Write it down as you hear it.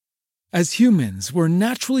As humans, we're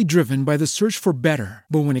naturally driven by the search for better.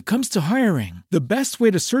 But when it comes to hiring, the best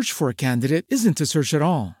way to search for a candidate isn't to search at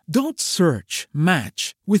all. Don't search,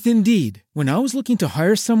 match with Indeed. When I was looking to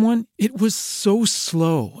hire someone, it was so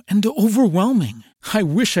slow and overwhelming. I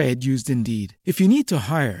wish I had used Indeed. If you need to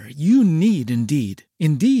hire, you need Indeed.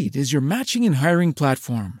 Indeed is your matching and hiring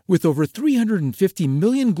platform with over 350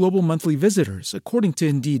 million global monthly visitors, according to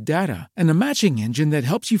Indeed data, and a matching engine that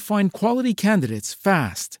helps you find quality candidates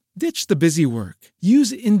fast. Ditch the busy work.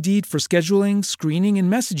 Use Indeed for scheduling, screening,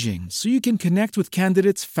 and messaging so you can connect with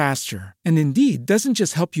candidates faster. And Indeed doesn't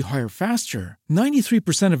just help you hire faster.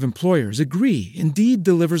 93% of employers agree Indeed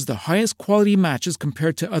delivers the highest quality matches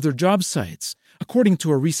compared to other job sites, according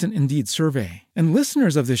to a recent Indeed survey. And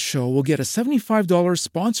listeners of this show will get a $75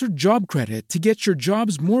 sponsored job credit to get your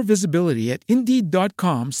jobs more visibility at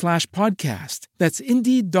Indeed.com/podcast. That's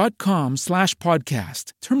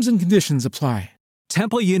Indeed.com/podcast. Terms and conditions apply.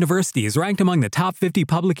 Temple University is ranked among the top 50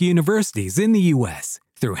 public universities in the U.S.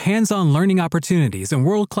 Through hands-on learning opportunities and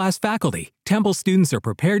world-class faculty, Temple students are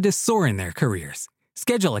prepared to soar in their careers.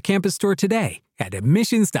 Schedule a campus tour today at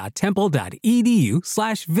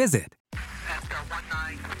admissions.temple.edu/visit. After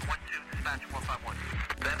 1912, dispatch 151.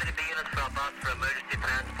 Revenue units for a bus for emergency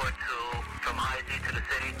transport from IZ to the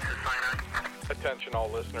city to Sinai. Attention all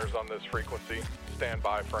listeners on this frequency. Stand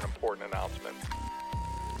by for an important announcement.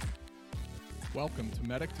 Welcome to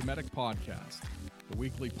Medic Podcast, the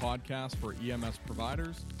weekly podcast for EMS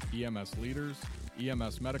providers, EMS leaders,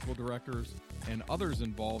 EMS medical directors, and others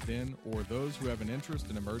involved in or those who have an interest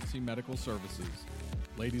in emergency medical services.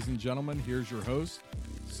 Ladies and gentlemen, here's your host,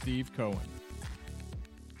 Steve Cohen.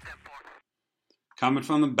 Coming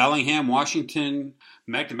from the Bellingham, Washington,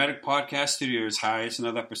 Medic Podcast studios. Hi, it's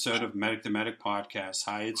another episode of Medic Podcast.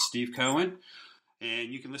 Hi, it's Steve Cohen.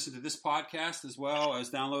 And you can listen to this podcast as well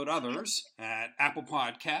as download others at Apple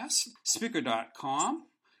Podcasts, Speaker.com,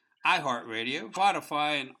 iHeartRadio,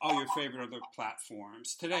 Spotify, and all your favorite other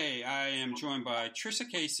platforms. Today, I am joined by Trisha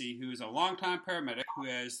Casey, who is a longtime paramedic who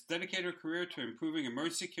has dedicated her career to improving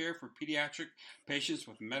emergency care for pediatric patients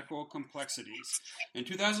with medical complexities. In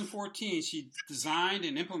 2014, she designed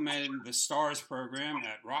and implemented the STARS program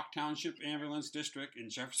at Rock Township Ambulance District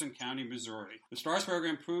in Jefferson County, Missouri. The STARS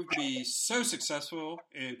program proved to be so successful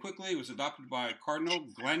and quickly was adopted by Cardinal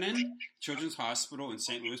Glennon Children's Hospital in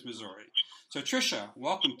St. Louis, Missouri. So, Trisha,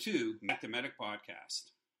 welcome to Medic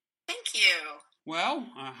Podcast. Thank you.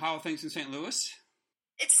 Well, how are things in St. Louis?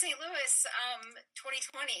 It's St. Louis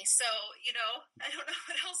 2020, so, I don't know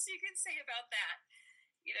what else you can say about that.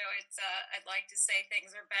 It's I'd like to say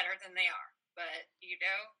things are better than they are, but,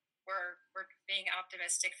 we're being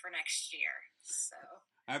optimistic for next year, so...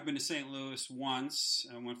 I've been to St. Louis once.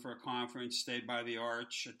 I went for a conference, stayed by the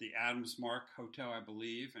Arch at the Adams Mark Hotel, I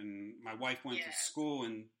believe. And my wife went to school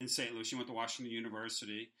in St. Louis. She went to Washington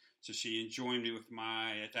University. So she joined me with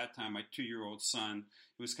at that time, my 2-year-old son.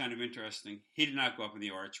 It was kind of interesting. He did not go up in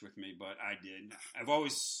the Arch with me, but I did. I've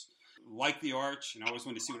always liked the Arch and I always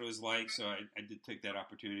wanted to see what it was like. So I did take that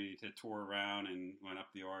opportunity to tour around and went up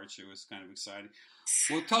the Arch. It was kind of exciting.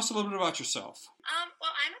 Well, tell us a little bit about yourself.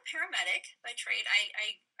 Well, I'm a paramedic by trade.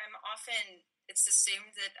 I'm often, it's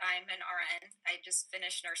assumed that I'm an RN. I just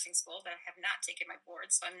finished nursing school, but I have not taken my board,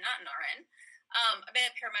 so I'm not an RN. I've been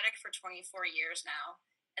a paramedic for 24 years now,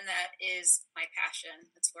 and that is my passion.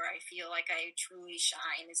 That's where I feel like I truly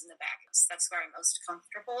shine, is in the back. That's where I'm most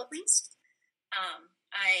comfortable, at least.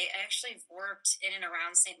 I actually worked in and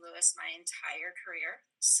around St. Louis my entire career,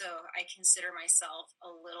 so I consider myself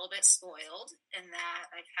a little bit spoiled in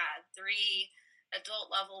that I've had 3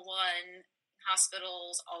 adult level 1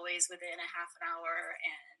 hospitals, always within a half an hour,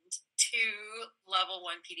 and 2 level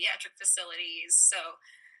 1 pediatric facilities. So,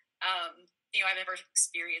 I've never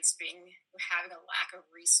experienced having a lack of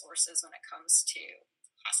resources when it comes to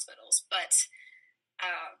hospitals, but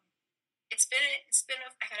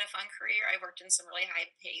I've had a fun career. I worked in some really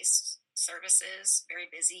high-paced services, very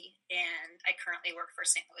busy, and I currently work for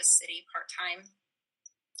St. Louis City part-time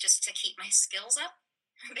just to keep my skills up,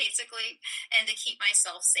 basically, and to keep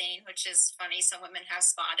myself sane, which is funny. Some women have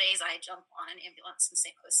spa days. I jump on an ambulance in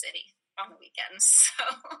St. Louis City on the weekends, so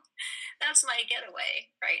that's my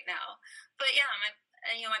getaway right now. But yeah, my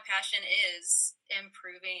passion is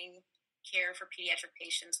improving care for pediatric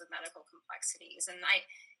patients with medical complexities, and I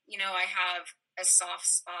have a soft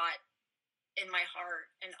spot in my heart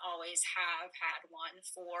and always have had one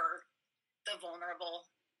for the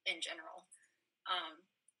vulnerable in general,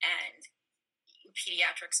 and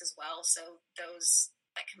pediatrics as well. So those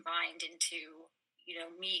that combined into,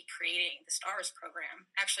 me creating the STARS program.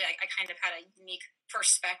 Actually, I kind of had a unique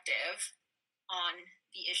perspective on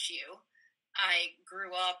the issue. I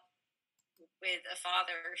grew up with a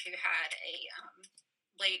father who had a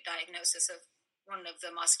late diagnosis of one of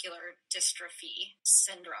the muscular dystrophy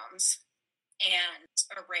syndromes and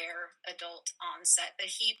a rare adult onset, but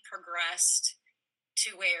he progressed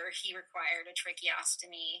to where he required a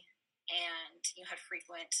tracheostomy and had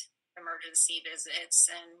frequent emergency visits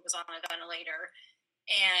and was on a ventilator.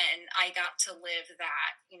 And I got to live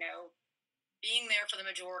that, being there for the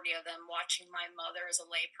majority of them, watching my mother as a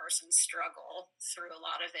layperson struggle through a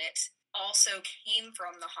lot of it. Also came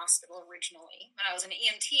from the hospital originally. When I was an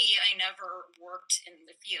EMT, I never worked in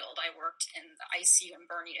the field. I worked in the ICU and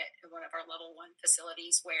burn unit in one of our level 1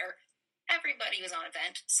 facilities where everybody was on a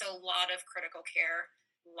vent. So a lot of critical care,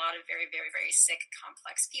 a lot of very, very, very sick,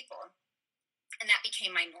 complex people. And that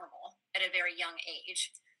became my normal at a very young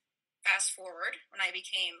age. Fast forward, when I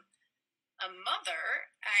became a mother,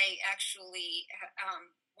 I actually,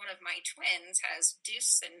 one of my twins has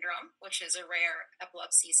Deuce syndrome, which is a rare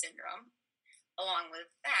epilepsy syndrome. Along with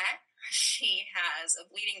that, she has a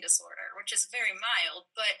bleeding disorder, which is very mild,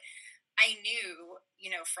 but I knew,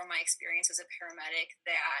 from my experience as a paramedic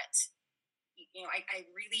that, I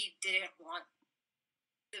really didn't want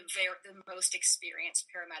the most experienced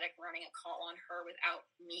paramedic running a call on her without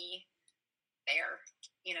me there.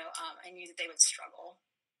 I knew that they would struggle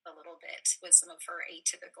a little bit with some of her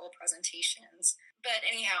atypical presentations. But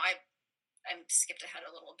anyhow, I'm skipped ahead a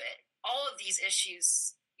little bit. All of these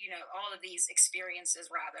issues, all of these experiences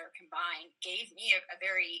rather combined gave me a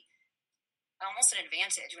very, almost an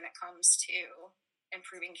advantage when it comes to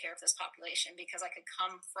improving care of this population, because I could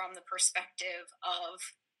come from the perspective of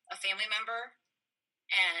a family member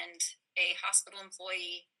and a hospital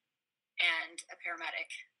employee and a paramedic.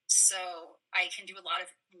 So I can do a lot of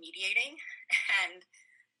mediating and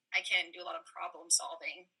I can do a lot of problem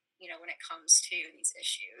solving, when it comes to these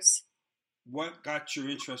issues. What got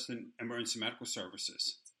your interest in emergency medical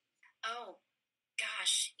services? Oh,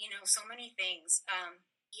 gosh, so many things.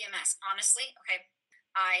 EMS, honestly, okay,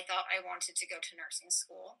 I thought I wanted to go to nursing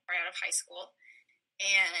school right out of high school.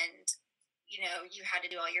 And, you had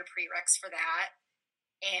to do all your prereqs for that.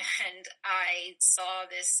 And I saw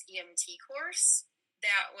this EMT course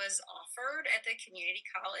that was offered at the community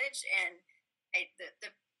college, and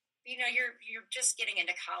you're just getting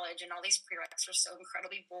into college, and all these prereqs are so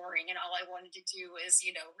incredibly boring, and all I wanted to do is,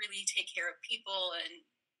 really take care of people and,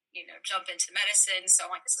 jump into medicine. So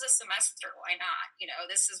I'm like, this is a semester, why not?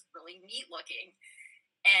 This is really neat looking.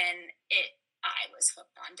 And I was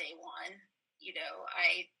hooked on day one.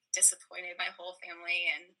 I disappointed my whole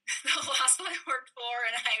family and the hospital I worked for,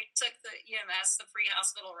 and I took the EMS, the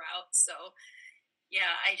pre-hospital route. So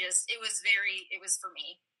yeah, it was for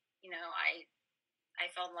me. I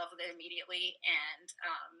fell in love with it immediately. And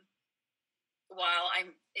while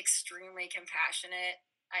I'm extremely compassionate,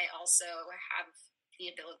 I also have the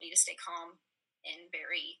ability to stay calm in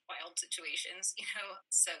very wild situations,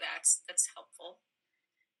 so that's helpful.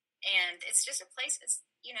 And it's just a place, it's,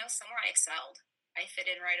 somewhere I excelled. I fit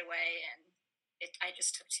in right away, and I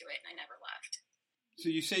just took to it and I never left. So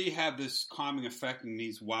you say you have this calming effect in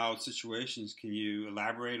these wild situations. Can you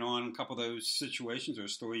elaborate on a couple of those situations or a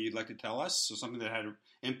story you'd like to tell us, or something that had an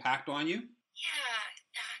impact on you? Yeah,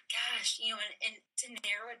 gosh, and to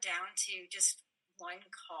narrow it down to just one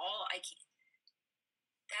call,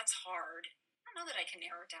 that's hard. I don't know that I can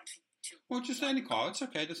narrow it down to Well, just any call. It's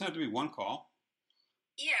okay. It doesn't have to be one call.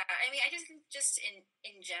 Yeah, I mean, I just think just in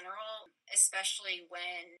general, especially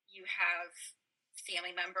when you have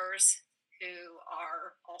family members who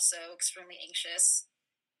are also extremely anxious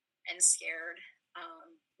and scared,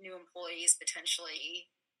 new employees potentially,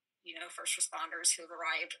 first responders who have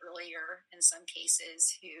arrived earlier in some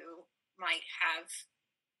cases who might have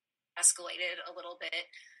escalated a little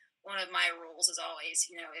bit. One of my rules is always,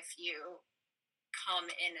 if you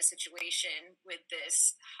come in a situation with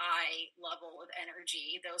this high level of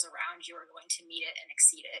energy, those around you are going to meet it and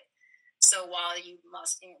exceed it. So while you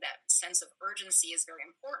must, that sense of urgency is very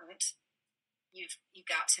important, you've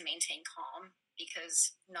got to maintain calm,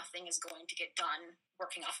 because nothing is going to get done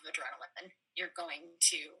working off of adrenaline. You're going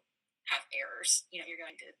to have errors.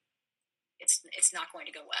 It's not going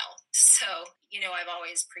to go well. So, I've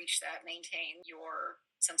always preached that maintain your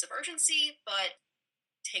sense of urgency, but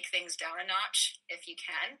take things down a notch if you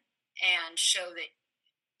can, and show that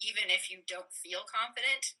even if you don't feel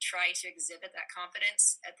confident, try to exhibit that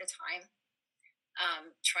confidence at the time.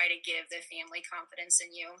 Try to give the family confidence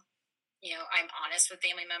in you. I'm honest with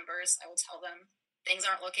family members. I will tell them things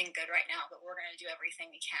aren't looking good right now, but we're going to do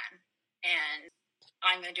everything we can. And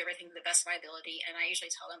I'm going to do everything to the best of my ability. And I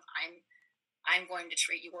usually tell them I'm going to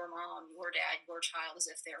treat your mom, your dad, your child as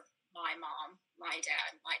if they're my mom, my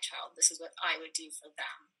dad, my child. This is what I would do for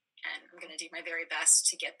them. and I'm going to do my very best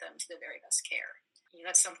to get them to the very best care.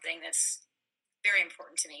 That's something that's very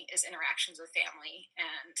important to me, is interactions with family.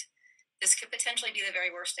 And this could potentially be the very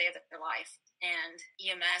worst day of their life. And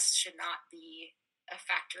EMS should not be a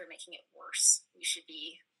factor in making it worse. We should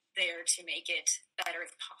be there to make it better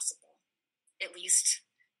if possible, at least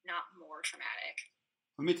not more traumatic.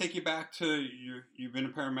 Let me take you back to you've been a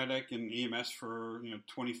paramedic in EMS for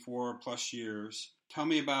 24 plus years. Tell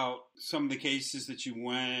me about some of the cases that you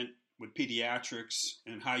went with pediatrics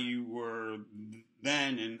and how you were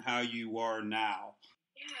then and how you are now.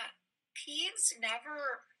 Yeah, peds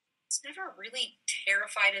never really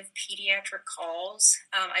terrified of pediatric calls.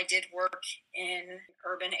 I did work in an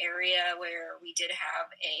urban area where we did have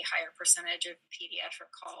a higher percentage of pediatric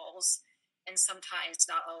calls, and sometimes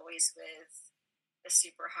not always with the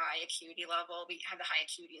super high acuity level. We had the high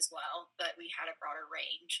acuity as well, but we had a broader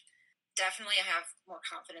range. Definitely I have more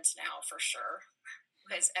confidence now for sure,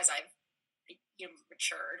 because as I've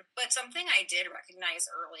matured. But something I did recognize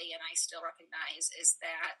early, and I still recognize, is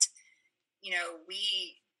that,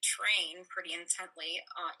 we train pretty intently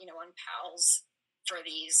on PALS for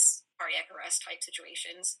these cardiac arrest type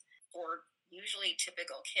situations for usually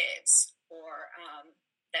typical kids, or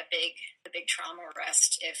the big trauma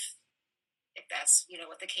arrest, if that's,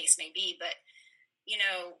 what the case may be. But,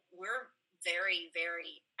 we're very,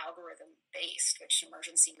 very algorithm based, which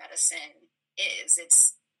emergency medicine is.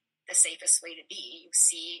 It's the safest way to be. You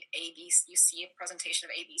see a presentation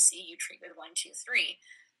of ABC, you treat with 1, 2, 3.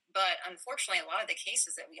 But unfortunately, a lot of the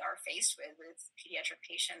cases that we are faced with pediatric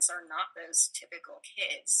patients are not those typical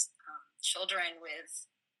kids. Children with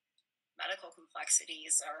medical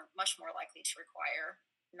complexities are much more likely to require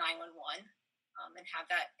 911 and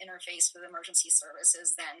have that interface with emergency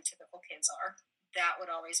services than typical kids are. That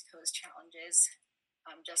would always pose challenges.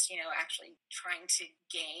 Actually trying to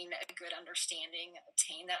gain a good understanding,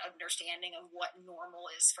 obtain that understanding of what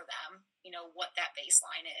normal is for them, what that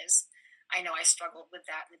baseline is. I know I struggled with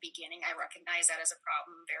that in the beginning. I recognize that as a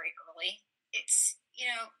problem very early. It's,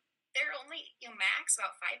 they're only, max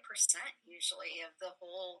about 5% usually of the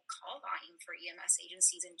whole call volume for EMS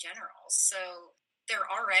agencies in general. So they're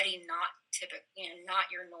already not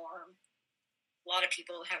not your norm. A lot of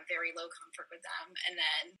people have very low comfort with them, and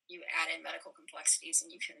then you add in medical complexities and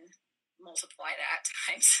you can multiply that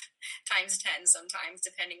times 10 sometimes,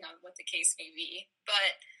 depending on what the case may be.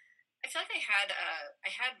 But I feel like I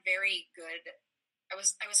had very good. I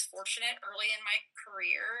was fortunate early in my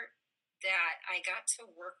career that I got to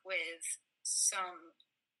work with some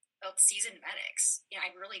seasoned medics. I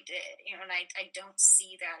really did. And I don't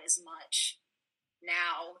see that as much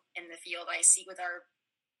now in the field. I see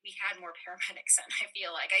we had more paramedics, and I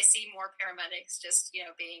feel like I see more paramedics just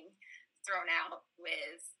being thrown out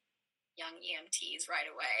with young EMTs right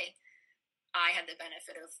away. I had the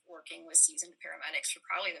benefit of working with seasoned paramedics for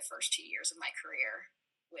probably the first 2 years of my career,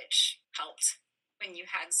 which helped when you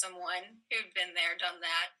had someone who'd been there, done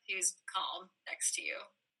that, who's calm next to you.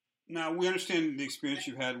 Now, we understand the experience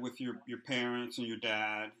you've had with your parents and your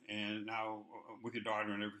dad, and now with your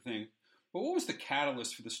daughter and everything. But what was the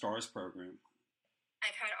catalyst for the STARS program?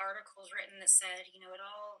 I've had articles written that said,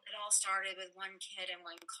 it all started with one kid and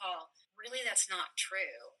one call. Really, that's not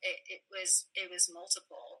true. It was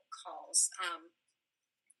multiple calls.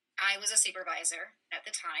 I was a supervisor at the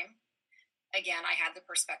time. Again, I had the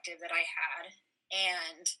perspective that I had,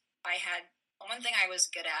 and I had one thing I was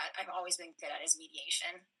good at. I've always been good at is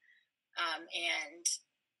mediation, and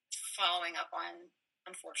following up on,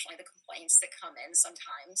 unfortunately, the complaints that come in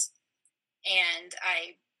sometimes. And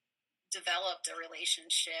I developed a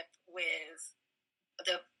relationship with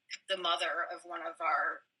the mother of one of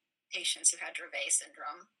our patients who had Dravet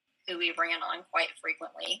syndrome, who we ran on quite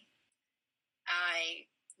frequently.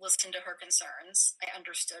 I listened to her concerns. I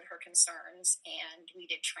understood her concerns, and we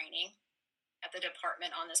did training at the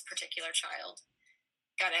department on this particular child.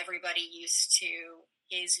 Got everybody used to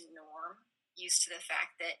his norm, used to the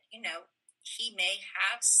fact that, he may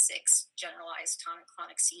have 6 generalized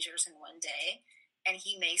tonic-clonic seizures in one day, and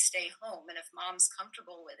he may stay home. And if mom's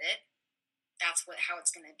comfortable with it, that's how it's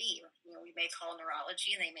going to be. We may call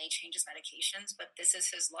neurology and they may change his medications, but this is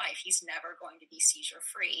his life. He's never going to be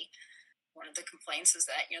seizure-free. One of the complaints is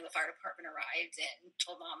that, the fire department arrived and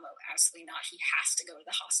told mom, oh, absolutely not. He has to go to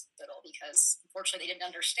the hospital because, unfortunately, they didn't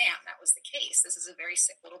understand that was the case. This is a very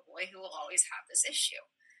sick little boy who will always have this issue.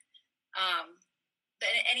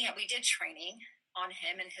 But anyhow, we did training on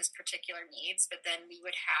him and his particular needs, but then we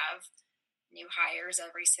would have new hires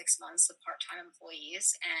every 6 months of part-time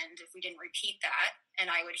employees. And if we didn't repeat that,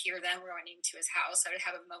 and I would hear them running to his house, I would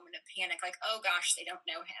have a moment of panic, like, oh gosh, they don't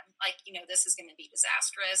know him. Like, this is going to be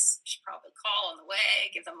disastrous. We should probably call on the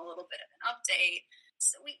way, give them a little bit of an update.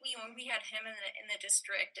 So we had him in the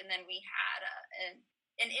district, and then we had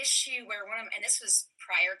an issue where and this was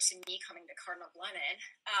prior to me coming to Cardinal Glennon,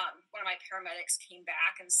 one of my paramedics came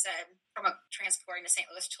back and said, from transporting to St.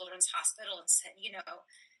 Louis Children's Hospital, and said,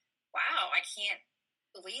 wow, I can't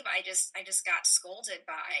believe I just got scolded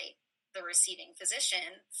by the receiving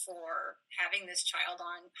physician for having this child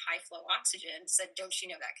on high flow oxygen. Said, don't you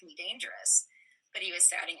know that can be dangerous? But he was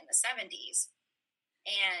starting in the 70s.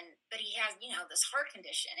 But he has, this heart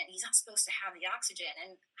condition, and he's not supposed to have the oxygen.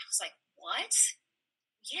 And I was like, what?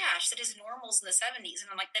 Yeah, she said his normal's in the 70s.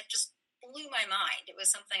 And I'm like, that just blew my mind. It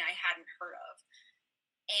was something I hadn't heard of.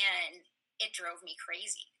 And it drove me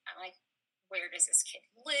crazy. I'm like, where does this kid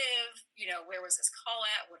live? Where was this call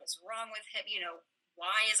at? What is wrong with him?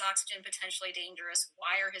 Why is oxygen potentially dangerous?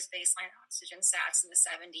 Why are his baseline oxygen sats in the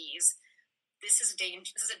 70s? This is a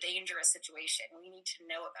dangerous situation. We need to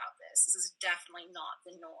know about this. This is definitely not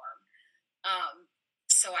the norm.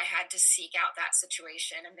 So I had to seek out that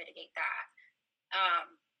situation and mitigate that.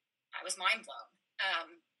 I was mind blown.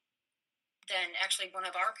 Then actually one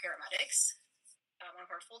of our paramedics, one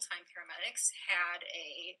of our full-time paramedics, had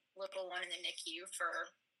a little one in the NICU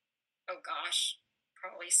for,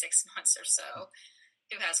 probably 6 months or so,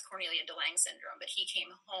 who has Cornelia de Lange syndrome. But he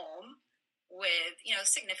came home with,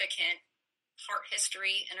 significant heart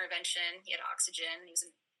history intervention. He had oxygen. He was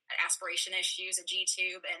had aspiration issues, a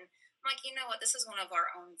G-tube. And I'm like, you know what? This is one of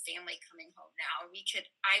our own family coming home now.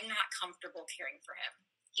 I'm not comfortable caring for him.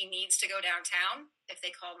 He needs to go downtown. If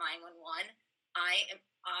they call 911, I,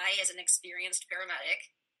 as an experienced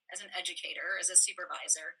paramedic, as an educator, as a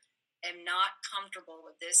supervisor, am not comfortable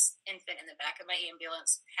with this infant in the back of my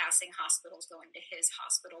ambulance passing hospitals, going to his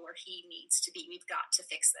hospital where he needs to be. We've got to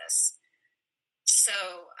fix this. So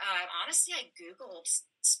honestly, I Googled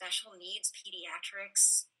special needs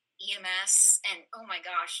pediatrics, EMS, and oh my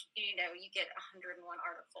gosh, you get 101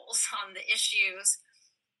 articles on the issues.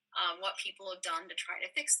 What people have done to try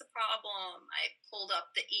to fix the problem. I pulled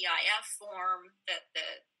up the EIF form that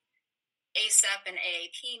the ACEP and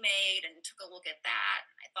AAP made and took a look at that.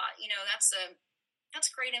 I thought, that's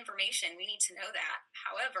great information. We need to know that.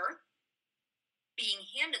 However, being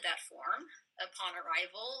handed that form upon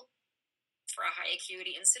arrival for a high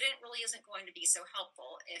acuity incident really isn't going to be so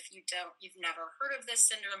helpful if you've never heard of this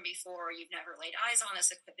syndrome before, you've never laid eyes on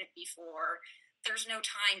this equipment before. There's no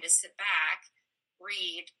time to sit back,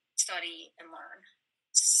 read, study, and learn.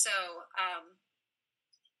 So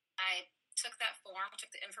I took the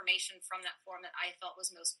information from that form that I felt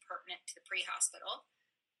was most pertinent to the pre-hospital,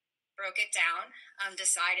 broke it down,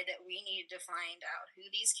 decided that we needed to find out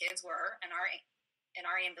who these kids were in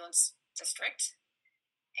our ambulance district,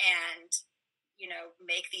 and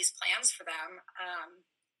make these plans for them.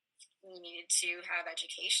 We needed to have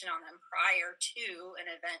education on them prior to an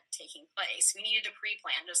event taking place. We needed to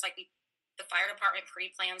pre-plan, just like the fire department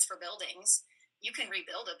pre-plans for buildings. You can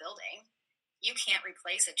rebuild a building. You can't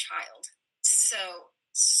replace a child. So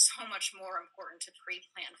much more important to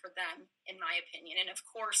pre-plan for them, in my opinion. And of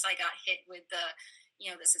course, I got hit with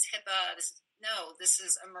this is HIPAA. This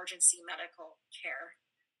is emergency medical care.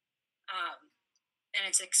 And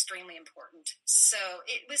it's extremely important. So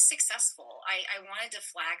it was successful. I wanted to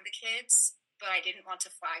flag the kids, but I didn't want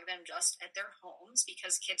to flag them just at their homes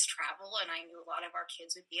because kids travel, and I knew a lot of our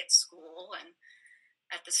kids would be at school and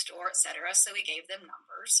at the store, etc. So we gave them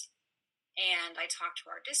numbers. And I talked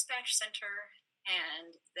to our dispatch center,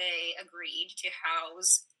 and they agreed to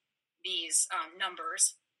house these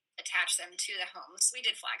numbers, attach them to the homes. We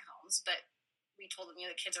did flag homes, but we told them,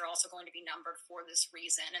 the kids are also going to be numbered for this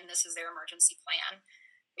reason, and this is their emergency plan.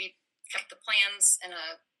 We kept the plans in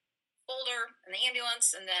a folder in the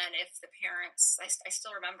ambulance, and then if the parents, I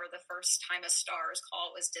still remember the first time a STARS call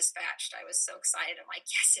was dispatched, I was so excited. I'm like,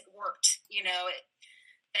 yes, it worked. The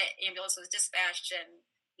ambulance was dispatched, and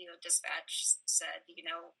dispatch said,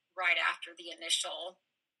 right after the initial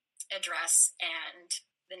address and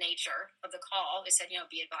the nature of the call, they said,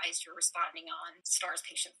 be advised you're responding on STARS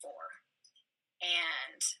patient 4.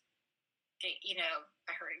 And,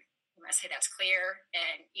 I heard him say that's clear.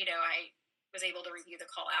 And, I was able to review the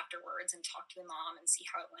call afterwards and talk to the mom and see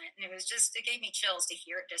how it went. And it gave me chills to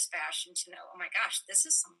hear it dispatched and to know, oh my gosh, this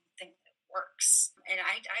is something that works. And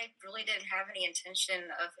I really didn't have any intention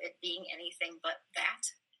of it being anything but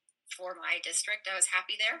that for my district. I was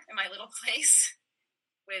happy there in my little place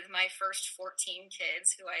with my first 14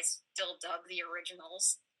 kids, who I still dub the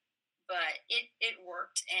originals. but it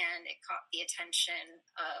worked, and it caught the attention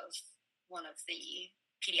of one of the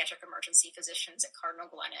pediatric emergency physicians at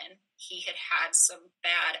Cardinal Glennon. He had had some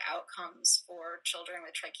bad outcomes for children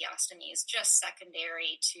with tracheostomies, just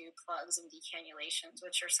secondary to plugs and decannulations,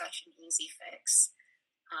 which are such an easy fix.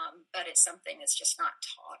 But it's something that's just not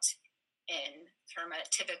taught in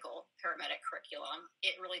typical paramedic curriculum.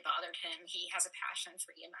 It really bothered him. He has a passion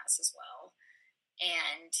for EMS as well.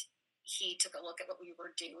 And he took a look at what we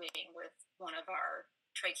were doing with one of our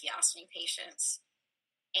tracheostomy patients,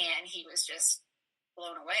 and he was just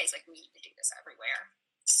blown away. He's like, we need to do this everywhere.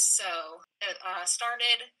 So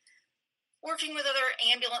started working with other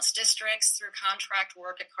ambulance districts through contract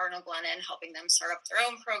work at Cardinal Glennon, helping them start up their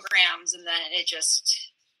own programs. And then it just,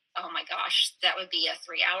 oh my gosh, that would be a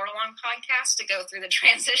 3-hour-long podcast to go through the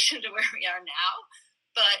transition to where we are now.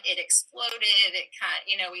 But it exploded. It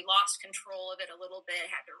we lost control of it a little bit,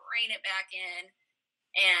 had to rein it back in.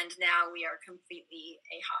 And now we are completely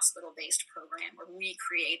a hospital-based program where we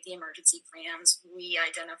create the emergency plans. We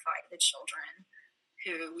identify the children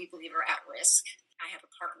who we believe are at risk. I have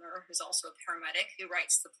a partner who's also a paramedic who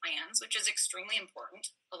writes the plans, which is extremely important.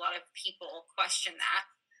 A lot of people question that.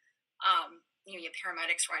 You have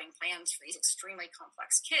paramedics writing plans for these extremely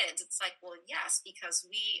complex kids. It's like, well, yes, because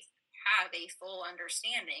we have a full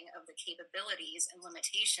understanding of the capabilities and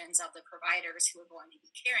limitations of the providers who are going to be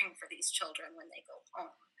caring for these children when they go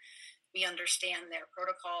home. We understand their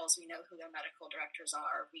protocols. We know who their medical directors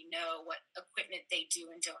are. We know what equipment they do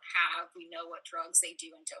and don't have. We know what drugs they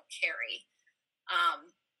do and don't carry.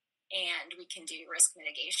 And we can do risk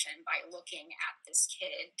mitigation by looking at this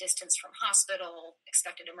kid, distance from hospital,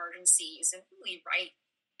 expected emergencies, and really write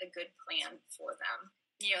a good plan for them.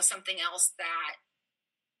 Something else that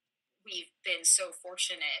we've been so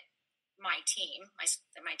fortunate, my team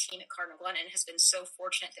at Cardinal Glennon has been so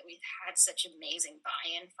fortunate that we've had such amazing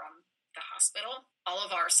buy-in from the hospital. All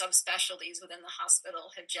of our subspecialties within the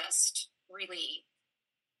hospital have just really,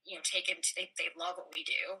 they love what we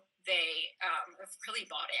do. They have really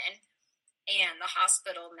bought in. And the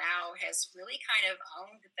hospital now has really kind of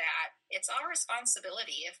owned that it's our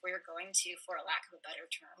responsibility, if we're going to, for a lack of a better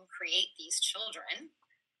term, create these children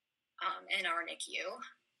in our NICU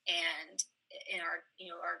and in our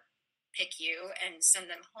PICU and send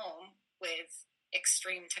them home with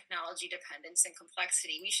extreme technology dependence and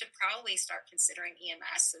complexity. We should probably start considering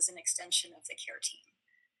EMS as an extension of the care team.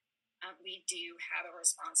 We do have a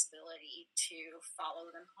responsibility to follow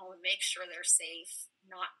them home and make sure they're safe,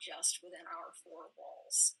 not just within our 4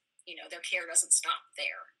 walls. Their care doesn't stop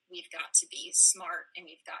there. We've got to be smart, and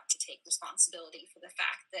we've got to take responsibility for the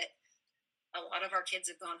fact that a lot of our kids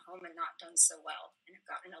have gone home and not done so well and have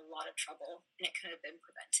gotten in a lot of trouble, and it could have been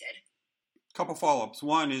prevented. A couple follow-ups.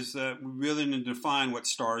 One is that we really need to define what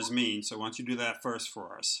STARS mean. So why don't you do that first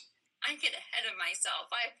for us? I get ahead of myself.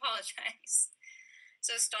 I apologize.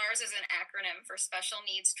 So STARS is an acronym for Special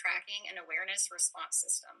Needs Tracking and Awareness Response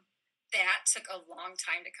System. That took a long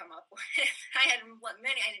time to come up with. I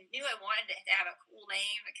knew I wanted to have a cool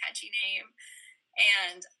name, a catchy name.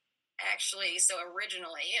 And actually, so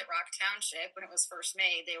originally at Rock Township, when it was first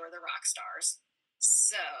made, they were the Rock Stars.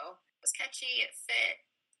 So it was catchy, it fit,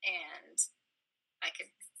 and I could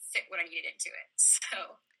fit what I needed into it.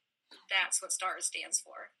 So that's what STARS stands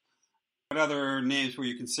for. What other names were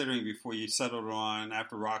you considering before you settled on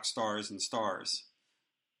after Rock Stars and STARS?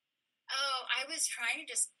 Oh, I was trying to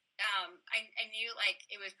just, I knew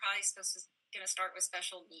it was probably going to start with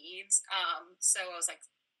special needs. So I was like,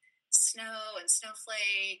 snow and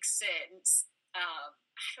snowflakes and, I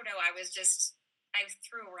don't know, I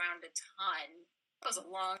threw around a ton. It was a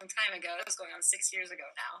long time ago. It was going on 6 years ago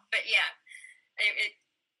now. But yeah,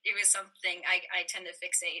 it was something I tend to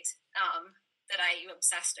fixate, that I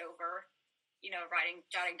obsessed over.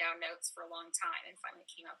 Jotting down notes for a long time, and finally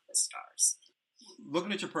came up with STARS.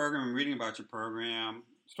 Looking at your program and reading about your program,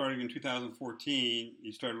 starting in 2014,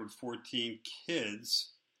 you started with 14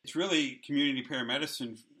 kids. It's really community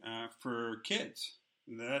paramedicine for kids.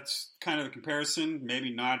 That's kind of a comparison,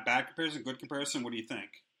 maybe not bad comparison, good comparison. What do you think?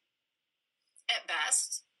 At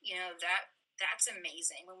best, that's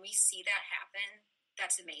amazing. When we see that happen,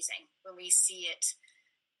 that's amazing. When we see it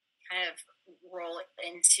kind of roll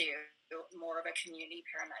into more of a community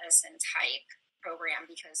paramedicine type program,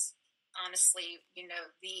 because honestly,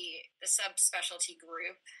 the subspecialty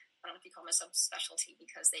group, I don't know if you call them a subspecialty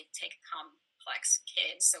because they take complex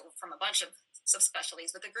kids, so from a bunch of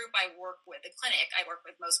subspecialties, but the group I work with, the clinic I work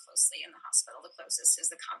with most closely in the hospital, the closest is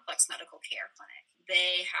the complex medical care clinic.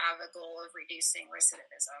 They have a goal of reducing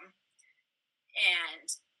recidivism, and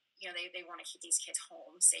they want to keep these kids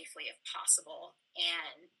home safely if possible.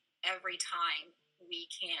 And every time we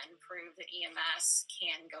can prove that EMS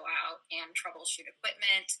can go out and troubleshoot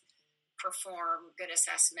equipment, perform good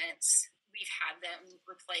assessments. We've had them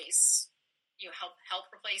replace, help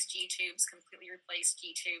replace G-tubes, completely replace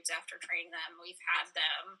G-tubes after training them. We've had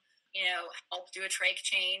them, help do a trach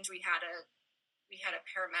change. We had a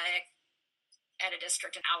paramedic at a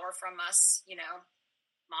district an hour from us,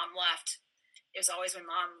 mom left. It was always when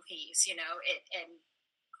mom leaves, and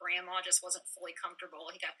grandma just wasn't fully comfortable.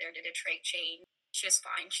 He got there, did a trach change. She was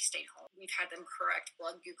fine. She stayed home. We've had them correct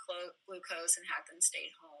blood glucose and had them stay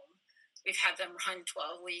home. We've had them run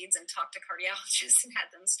 12 leads and talk to cardiologists and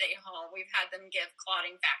had them stay home. We've had them give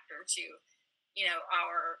clotting factor to,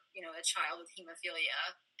 a child with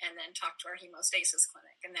hemophilia and then talk to our hemostasis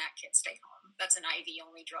clinic and that kid stay home. That's an IV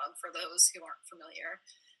only drug for those who aren't familiar.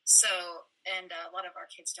 So, and a lot of our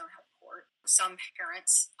kids don't have port. Some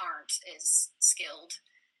parents aren't as skilled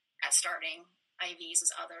at starting IVs as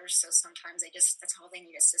others. So sometimes that's all they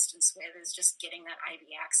need assistance with is just getting that IV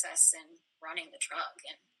access and running the drug.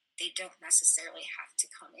 And they don't necessarily have to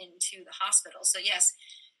come into the hospital. So yes,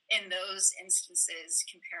 in those instances,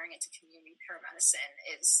 comparing it to community paramedicine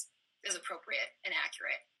is appropriate and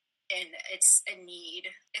accurate. And it's a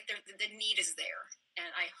need. The need is there.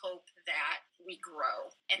 And I hope that we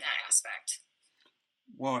grow in that aspect.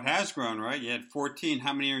 Well, it has grown, right? You had 14.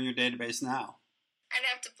 How many are in your database now? I'd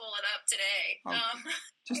have to pull it up today.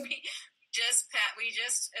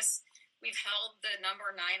 We've held the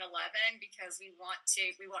number 911 because we want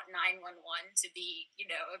 911 to be,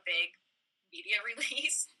 a big media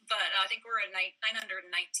release. But I think we're at 919,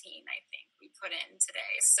 I think we put in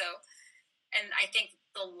today. So, and I think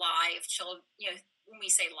the live children, when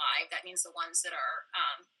we say live, that means the ones that are,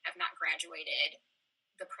 have not graduated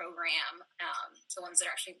the program, the ones that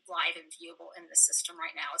are actually live and viewable in the system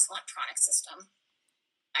right now. It's an electronic system.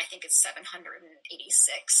 I think it's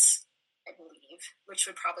 786, I believe, which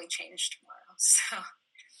would probably change tomorrow. So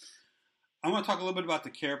I want to talk a little bit about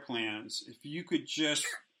the care plans. If you could just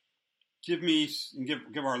give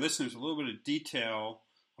our listeners a little bit of detail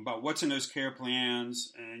about what's in those care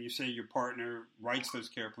plans, and you say your partner writes those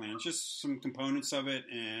care plans, just some components of it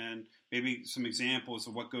and maybe some examples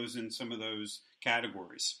of what goes in some of those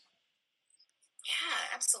categories.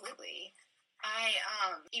 Yeah, absolutely.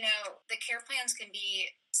 The care plans can be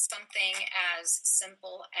something as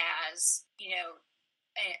simple as,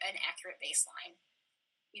 an accurate baseline.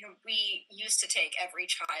 We used to take every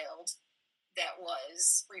child that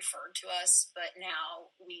was referred to us, but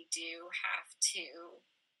now we do have to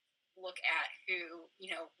look at who,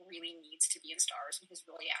 really needs to be in STARS and who's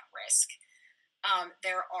really at risk.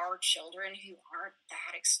 There are children who aren't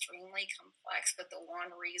that extremely complex, but the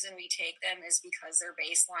one reason we take them is because their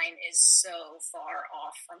baseline is so far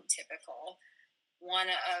off from typical. One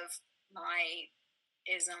of my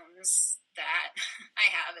isms that I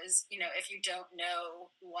have is, if you don't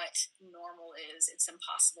know what normal is, it's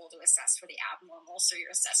impossible to assess for the abnormal. So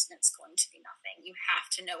your assessment's going to be nothing. You have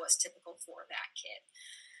to know what's typical for that kid.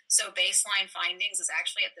 So baseline findings is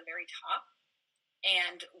actually at the very top.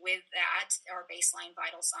 And with that are baseline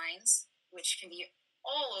vital signs, which can be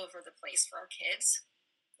all over the place for our kids.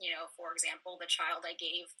 For example, the child I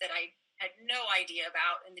gave that I had no idea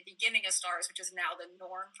about in the beginning of STARS, which is now the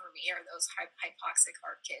norm for me, are those hypoxic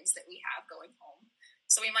heart kids that we have going home.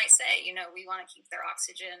 So we might say, we want to keep their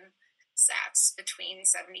oxygen sats between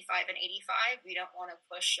 75 and 85. We don't want to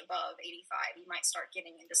push above 85. You might start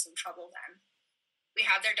getting into some trouble then. We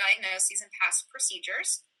have their diagnoses and past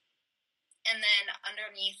procedures. And then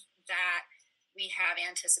underneath that, we have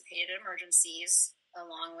anticipated emergencies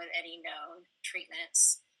along with any known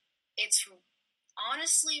treatments. It's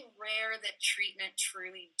honestly rare that treatment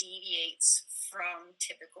truly deviates from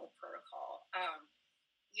typical protocol.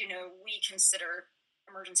 We consider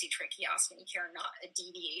emergency tracheostomy care not a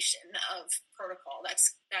deviation of protocol.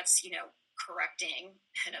 That's correcting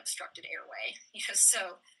an obstructed airway.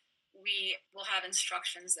 So we will have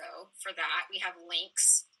instructions, though, for that. We have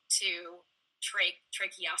links to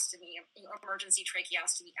tracheostomy, emergency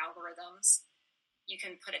tracheostomy algorithms. You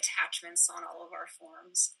can put attachments on all of our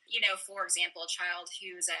forms. For example, a child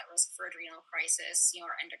who's at risk for adrenal crisis,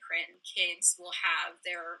 or endocrine kids will have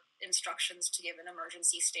their instructions to give an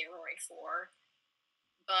emergency steroid for.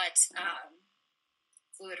 But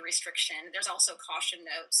fluid restriction, there's also caution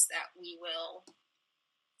notes that we will,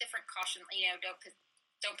 different caution,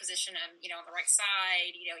 don't position them, on the right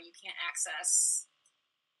side, you can't access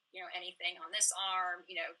anything on this arm,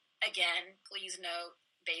 again, please note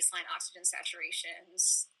baseline oxygen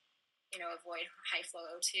saturations, avoid high flow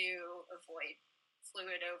O2, avoid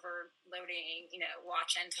fluid overloading,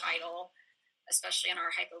 watch end tidal. especially in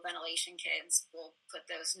our hypoventilation kids, we'll put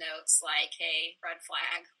those notes like, hey, red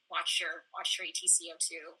flag, watch your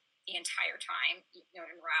ETCO2 the entire time,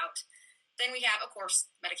 en route. Then we have, of course,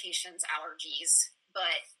 medications, allergies,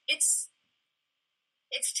 but it's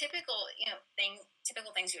typical,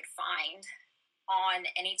 typical things you would find on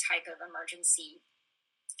any type of emergency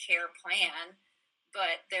care plan,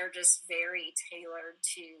 but they're just very tailored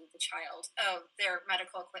to the child. Oh, their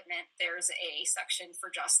medical equipment, there's a section for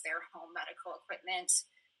just their home medical equipment,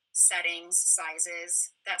 settings,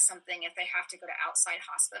 sizes. That's something if they have to go to outside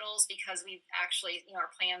hospitals, because we've actually,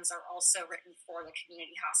 our plans are also written for the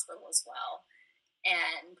community hospital as well.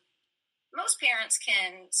 And most parents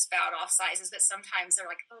can spout off sizes, but sometimes they're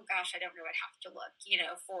like, oh gosh, I don't know, I'd have to look,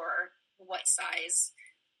 for what size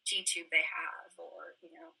G-tube they have, or,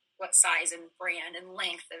 what size and brand and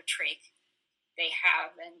length of trach they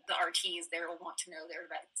have. And the RTs there will want to know their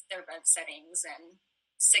bed settings and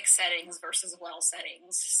 6 settings versus well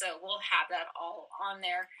settings. So we'll have that all on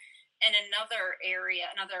there. And another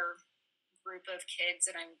group of kids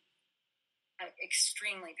that I'm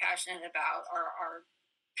extremely passionate about are our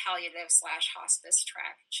palliative/hospice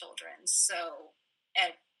track children. So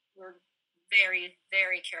we're very,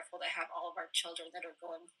 very careful to have all of our children that are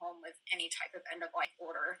going home with any type of end-of-life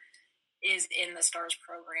order is in the STARS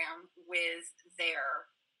program with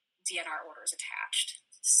their DNR orders attached.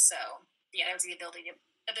 So there's the ability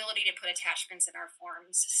to put attachments in our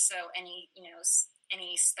forms. So any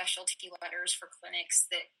specialty letters for clinics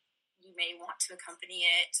that you may want to accompany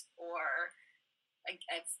it, or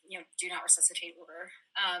do not resuscitate order.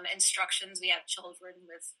 Instructions, we have children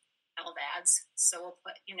with LVADs, so we'll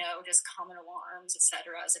put, just common alarms,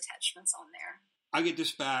 etc., as attachments on there. I get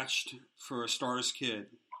dispatched for a STARS kid.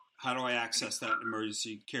 How do I access that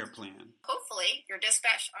emergency care plan? Hopefully, you're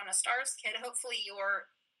dispatched on a STARS kid. Hopefully, you're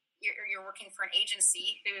working for an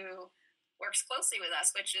agency who works closely with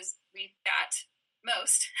us, which is we've got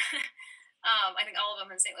most. I think all of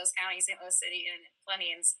them in St. Louis County, St. Louis City, and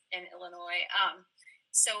plenty in Illinois.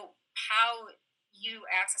 So how you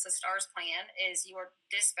access a STARS plan is your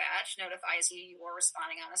dispatch notifies you are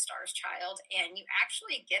responding on a STARS child, and you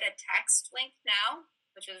actually get a text link now,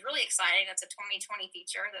 which is really exciting. That's a 2020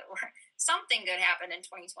 feature that something good happened in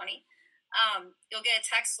 2020. You'll get a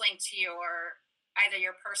text link to either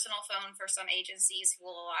your personal phone for some agencies who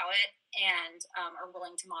will allow it and are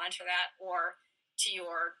willing to monitor that, or to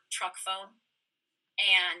your truck phone.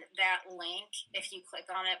 And that link, if you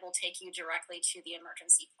click on it, will take you directly to the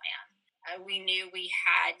emergency plan. We knew we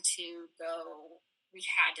had to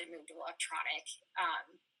move to electronic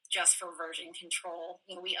just for version control.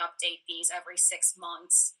 We update these every 6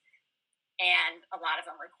 months, and a lot of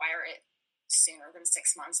them require it sooner than 6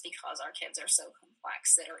 months because our kids are so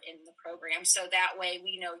complex that are in the program. So that way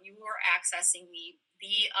we know you are accessing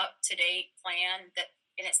the up-to-date plan,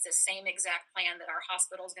 and it's the same exact plan that our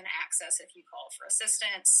hospital is going to access if you call for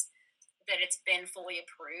assistance, that it's been fully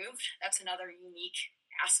approved. That's another unique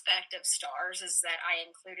aspect of STARS, is that I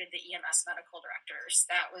included the EMS medical directors.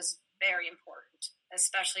 That was very important,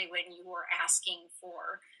 especially when you were asking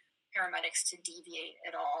for paramedics to deviate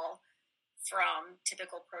at all from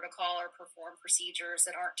typical protocol or perform procedures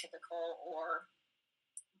that aren't typical, or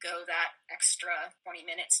go that extra 20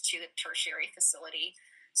 minutes to the tertiary facility.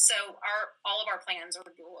 So all of our plans are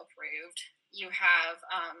dual approved. You have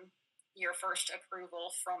your first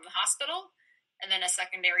approval from the hospital, and then a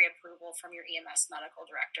secondary approval from your EMS medical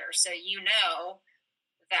director. So you know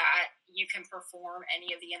that you can perform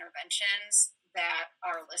any of the interventions that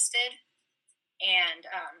are listed, and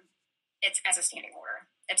it's as a standing order.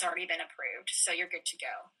 It's already been approved, so you're good to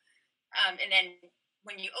go. And then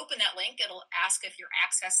when you open that link, it'll ask if you're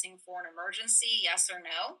accessing for an emergency, yes or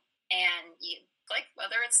no, and you click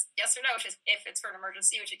whether it's yes or no, which is if it's for an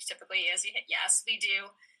emergency, which it typically is, you hit yes. We do.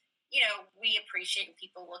 We appreciate when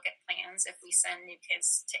people look at plans. If we send new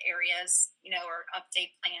kids to areas, or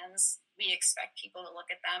update plans, we expect people to look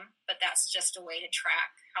at them, but that's just a way to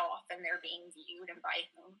track how often they're being viewed and by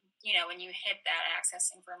whom. When you hit that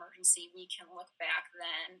accessing for emergency, we can look back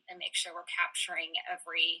then and make sure we're capturing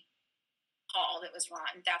every call that was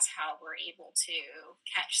run. That's how we're able to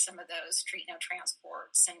catch some of those treat no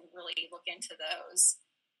transports and really look into those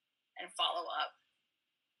and follow up.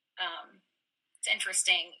 It's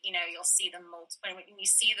interesting, you'll see when you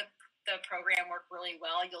see the program work really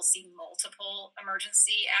well, you'll see multiple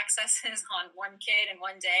emergency accesses on one kid in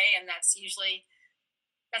one day, and that's exciting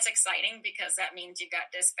because that means you've got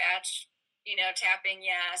dispatch, tapping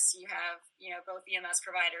yes, you have, both EMS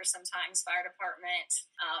providers, sometimes fire department,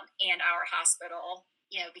 and our hospital,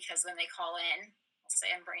 because when they call in, I'll say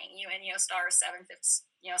I'm bringing you in, STARS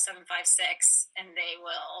 756, and they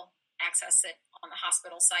will access it on the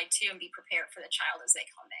hospital side too and be prepared for the child as they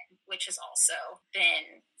come in, which has also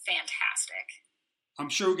been fantastic. I'm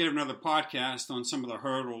sure we'll get another podcast on some of the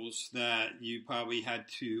hurdles that you probably had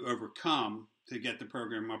to overcome to get the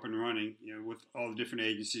program up and running, with all the different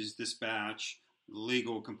agencies, dispatch, the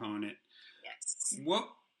legal component. Yes. What,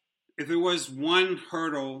 if there was one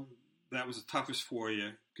hurdle that was the toughest for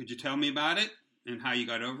you, could you tell me about it and how you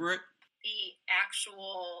got over it? The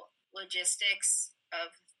actual logistics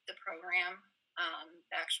of the program,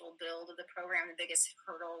 the actual build of the program, the biggest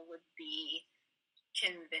hurdle would be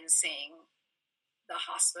convincing the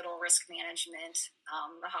hospital risk management,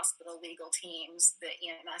 the hospital legal teams, the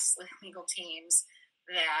EMS legal teams,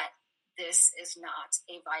 that this is not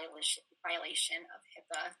a violation of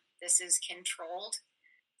HIPAA. This is controlled.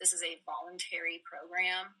 This is a voluntary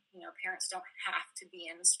program. Parents don't have to be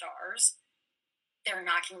in STARS. They're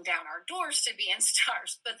knocking down our doors to be in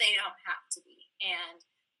STARS, but they don't have to be. And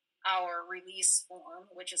our release form,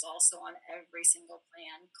 which is also on every single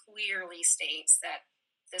plan, clearly states that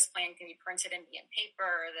this plan can be printed and be in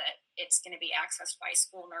paper, that it's going to be accessed by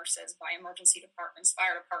school nurses, by emergency departments,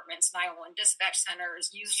 fire departments, 911 dispatch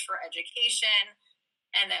centers, used for education,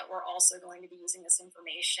 and that we're also going to be using this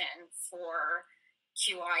information for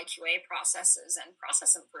QA processes and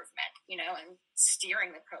process improvement, and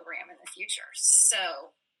steering the program in the future.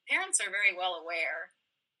 So parents are very well aware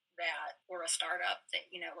that we're a startup, that,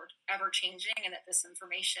 we're ever changing, and that this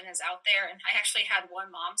information is out there. And I actually had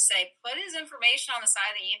one mom say, put his information on the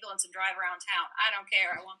side of the ambulance and drive around town. I don't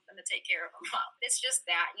care. I want them to take care of him. It's just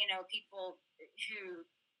that, people who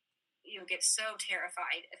get so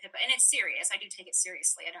terrified of HIPAA, and it's serious. I do take it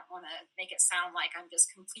seriously. I don't want to make it sound like I'm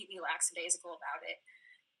just completely lackadaisical about it.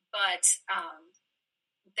 But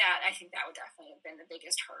I think that would definitely have been the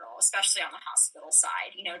biggest hurdle, especially on the hospital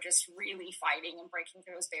side, just really fighting and breaking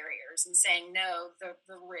through those barriers and saying, no, the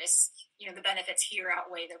risk, the benefits here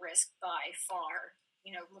outweigh the risk by far.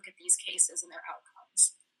 Look at these cases and their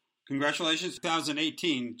outcomes. Congratulations,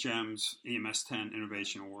 2018 GEMS EMS 10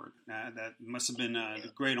 Innovation Award. That must have been a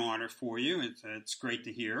great honor for you. It's great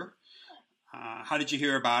to hear. How did you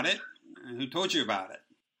hear about it? Who told you about it?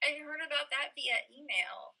 I heard about that via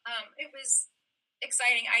email. It was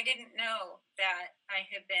exciting. I didn't know that I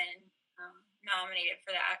had been nominated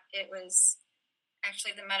for that. It was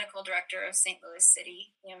actually the medical director of St. Louis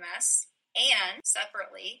City EMS, and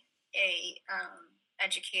separately a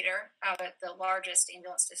educator out at the largest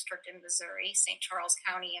ambulance district in Missouri, St. Charles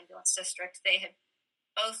County Ambulance District. They had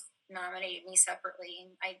both nominated me separately,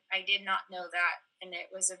 and I did not know that, and it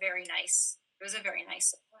was a very nice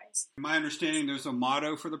surprise. My understanding, there's a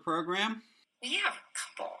motto for the program? We have a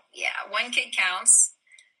couple. Yeah, One Kid Counts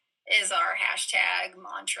is our hashtag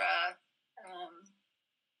mantra.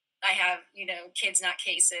 I have, Kids Not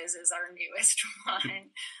Cases is our newest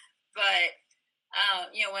one. But,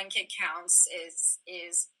 One Kid Counts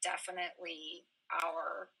is definitely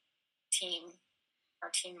our team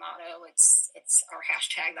motto. It's our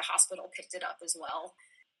hashtag. The hospital picked it up as well.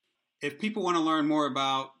 If people want to learn more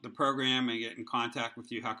about the program and get in contact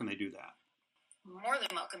with you, how can they do that? More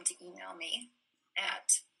than welcome to email me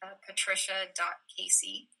at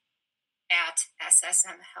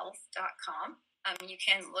patricia.casey@ssmhealth.com. You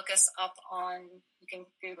can you can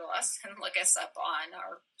Google us and look us up on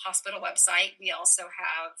our hospital website. We also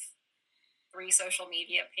have 3 social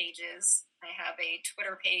media pages. I have a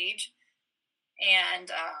Twitter page,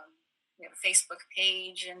 and we have a Facebook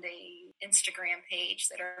page and a Instagram page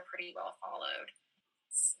that are pretty well followed.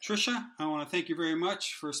 Tricia, I want to thank you very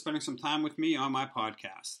much for spending some time with me on my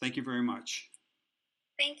podcast. Thank you very much.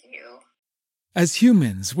 Thank you. As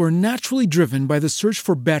humans, we're naturally driven by the search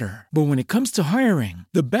for better. But when it comes to hiring,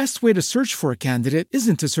 the best way to search for a candidate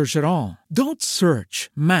isn't to search at all. Don't search,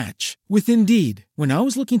 match with Indeed. When I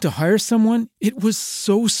was looking to hire someone, it was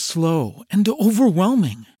so slow and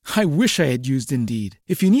overwhelming. I wish I had used Indeed.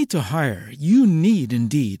 If you need to hire, you need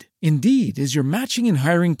Indeed. Indeed is your matching and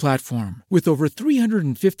hiring platform with over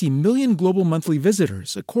 350 million global monthly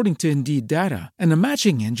visitors, according to Indeed data, and a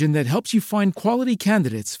matching engine that helps you find quality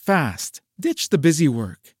candidates fast. Ditch the busy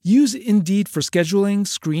work. Use Indeed for scheduling,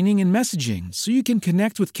 screening, and messaging so you can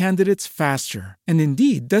connect with candidates faster. And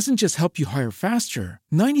Indeed doesn't just help you hire faster.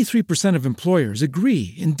 93% of employers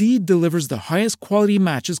agree Indeed delivers the highest quality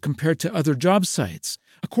matches compared to other job sites,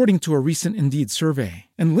 according to a recent Indeed survey.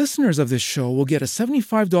 And listeners of this show will get a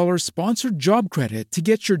 $75 sponsored job credit to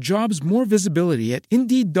get your jobs more visibility at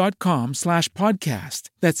Indeed.com/podcast.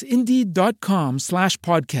 That's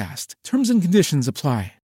Indeed.com/podcast. Terms and conditions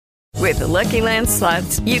apply. With the Lucky Land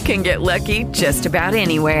Slots, you can get lucky just about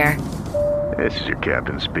anywhere. This is your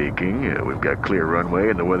captain speaking. We've got clear runway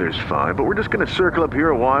and the weather's fine, but we're just going to circle up here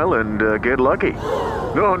a while and get lucky.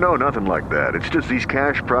 No, nothing like that. It's just these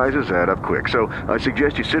cash prizes add up quick. So I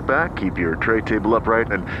suggest you sit back, keep your tray table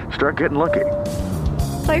upright, and start getting lucky.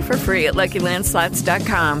 Play for free at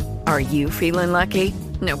LuckyLandSlots.com. Are you feeling lucky?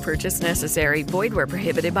 No purchase necessary. Void where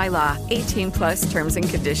prohibited by law. 18+ terms and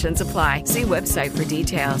conditions apply. See website for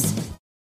details.